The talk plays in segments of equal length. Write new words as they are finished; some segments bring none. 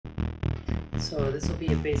So this will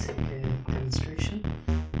be a basic demonstration.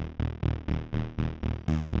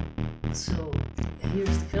 So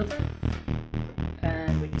here's the filter,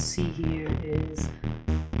 and what you see here is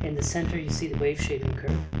in the center you see the wave shaping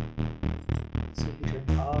curve. So you can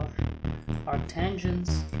turn off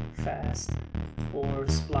arctangents, fast, or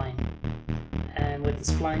spline. And with the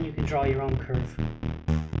spline you can draw your own curve.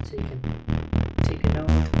 So you can take a node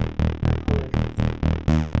and pull it.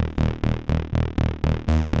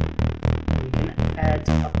 And you can add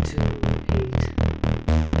up to 8.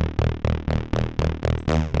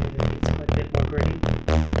 It's quite a bit more grading.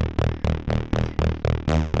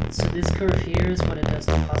 So this curve here is what it does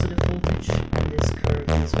to positive voltage, and this curve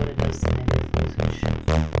is what it does to negative voltage.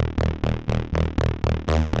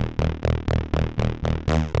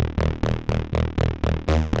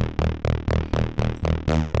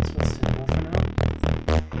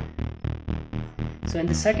 So in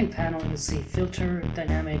the second panel you'll see filter,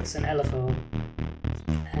 dynamics, and LFO,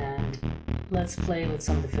 and let's play with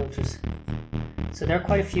some of the filters. So there are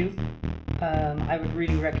quite a few. I would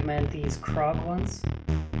really recommend these Krog ones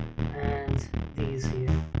and these here,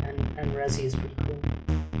 and Resi is pretty cool,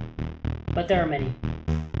 but there are many.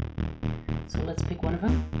 So let's pick one of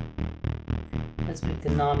them. Let's pick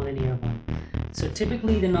the non-linear one. So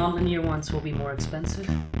typically the non-linear ones will be more expensive,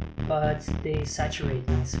 but they saturate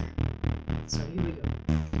nicer. So here we go.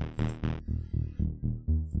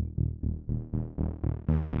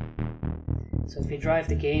 So if you drive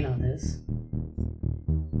the gain on this,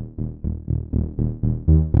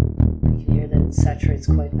 you can hear that it saturates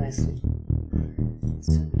quite nicely. Let's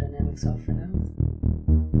turn the dynamics off for now.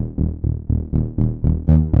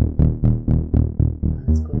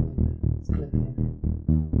 It's going, it's clipping it.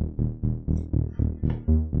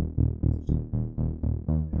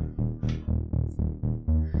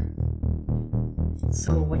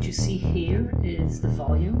 So what you see here is the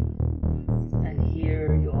volume, and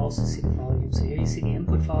here you also see the volume. So here you see the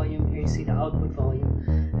input volume, here you see the output volume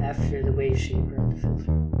after the wave shaper and the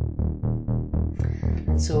filter.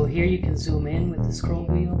 And so here you can zoom in with the scroll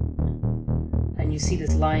wheel, and you see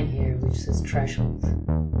this line here which says threshold.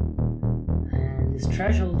 And this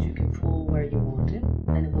threshold you can pull where you want it,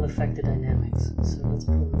 and it will affect the dynamics. So let's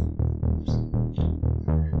pull it. Oops.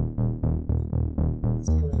 Let's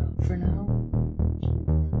pull it up for now.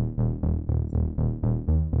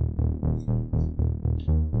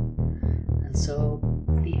 So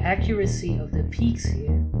the accuracy of the peaks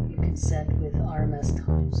here you can set with RMS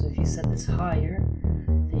time. So if you set this higher,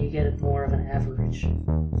 then you get more of an average,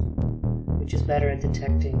 which is better at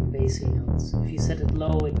detecting bassy notes. If you set it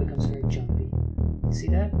low, it becomes very jumpy. You see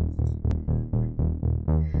that?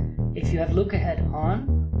 If you have look ahead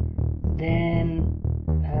on, then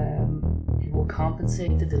it will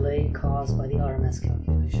compensate the delay caused by the RMS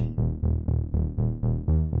calculation.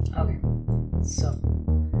 Okay, so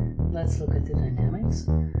let's look at the dynamics.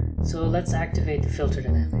 So let's activate the filter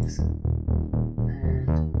dynamics. And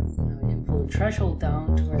now we can pull the threshold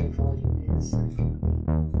down to where the volume is.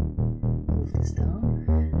 Move this down.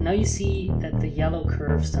 And now you see that the yellow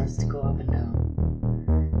curve starts to go up and down.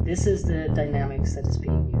 This is the dynamics that is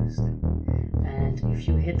being used. And if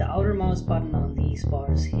you hit the outer mouse button on these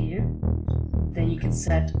bars here, then you can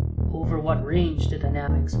set over what range the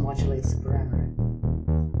dynamics modulates the parameter.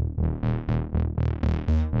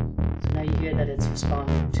 Now you hear that it's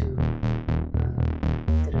responding to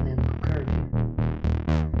the dynamical curve here.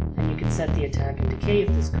 And you can set the attack and decay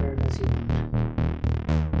of this curve as you want.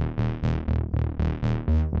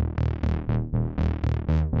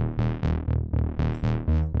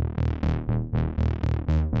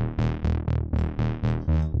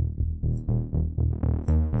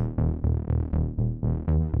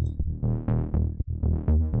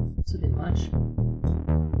 It's a bit much.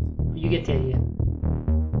 You get the idea.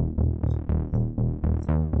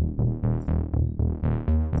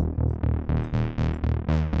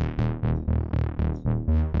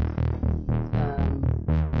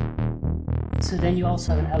 So then you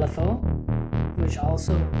also have an LFO, which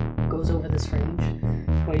also goes over this range,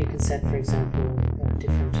 where you can set, for example,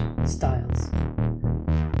 different styles.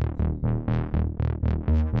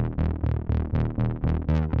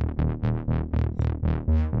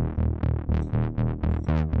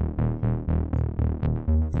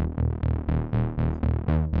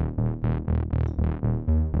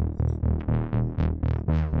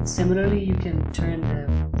 Similarly, you can turn the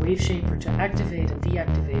wave shaper to activate and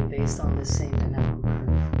deactivate based on the same dynamical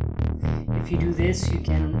curve. If you do this, you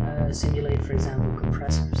can simulate, for example,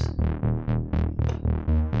 compressors.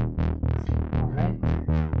 Alright.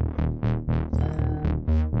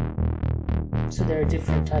 So there are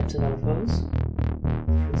different types of LFOs.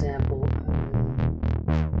 For example,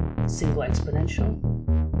 single exponential.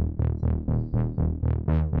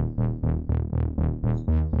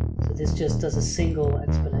 So this just does a single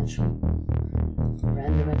exponential,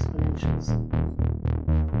 random exponentials.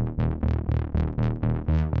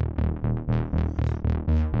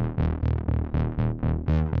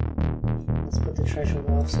 Let's put the threshold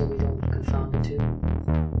off so we don't confound the two.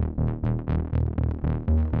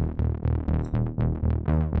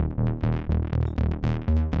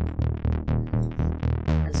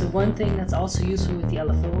 One thing that's also useful with the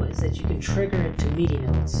LFO is that you can trigger it to MIDI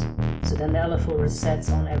notes. So then the LFO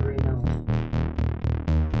resets on every note.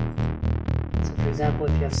 So for example,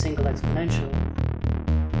 if you have single exponential,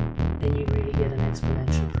 then you really get an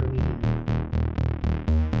exponential per MIDI note.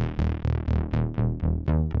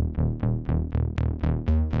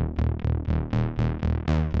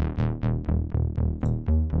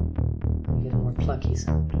 You get a more plucky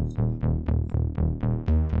sound.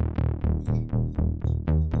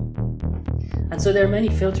 And so there are many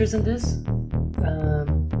filters in this.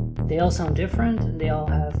 They all sound different and they all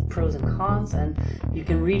have pros and cons, and you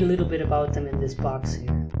can read a little bit about them in this box here.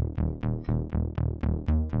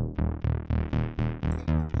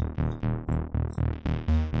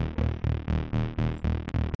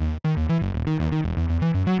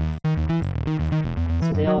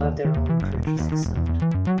 So they all have their own characteristic sound.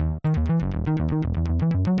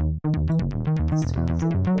 Let's turn off the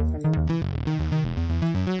input for now.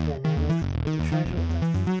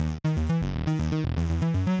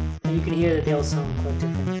 And you can hear that they all sound quite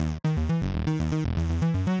different.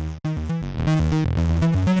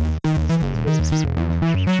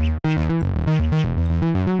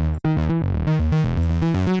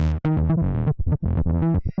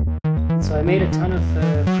 So I made a ton of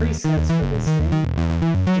presets for this thing,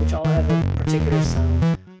 which all have a particular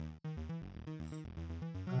sound.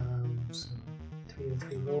 So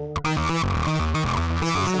 303 roll.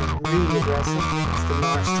 This one's really aggressive. It's the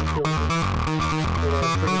nasty filter with a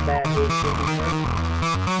pretty bad wave shaping there.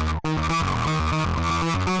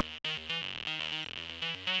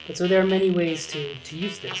 But so there are many ways to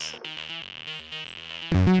use this.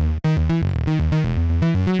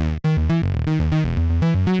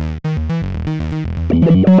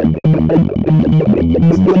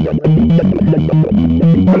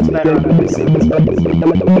 Works better on every single.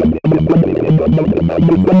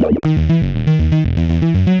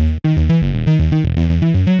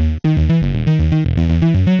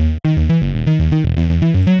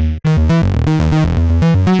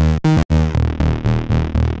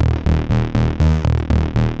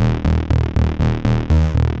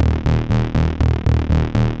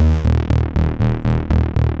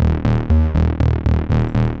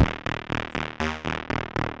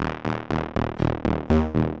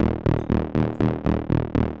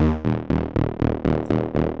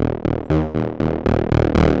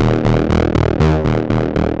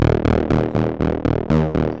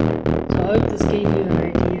 I hope this gave you an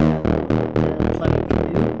idea of what the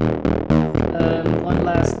plugin can do. One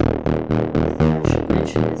last thing I should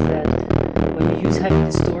mention is that when you use heavy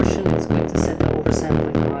distortion, it's good to set the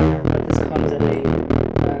oversampling higher, but this comes at a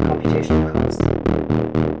computational cost.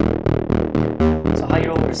 So higher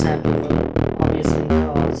oversampling will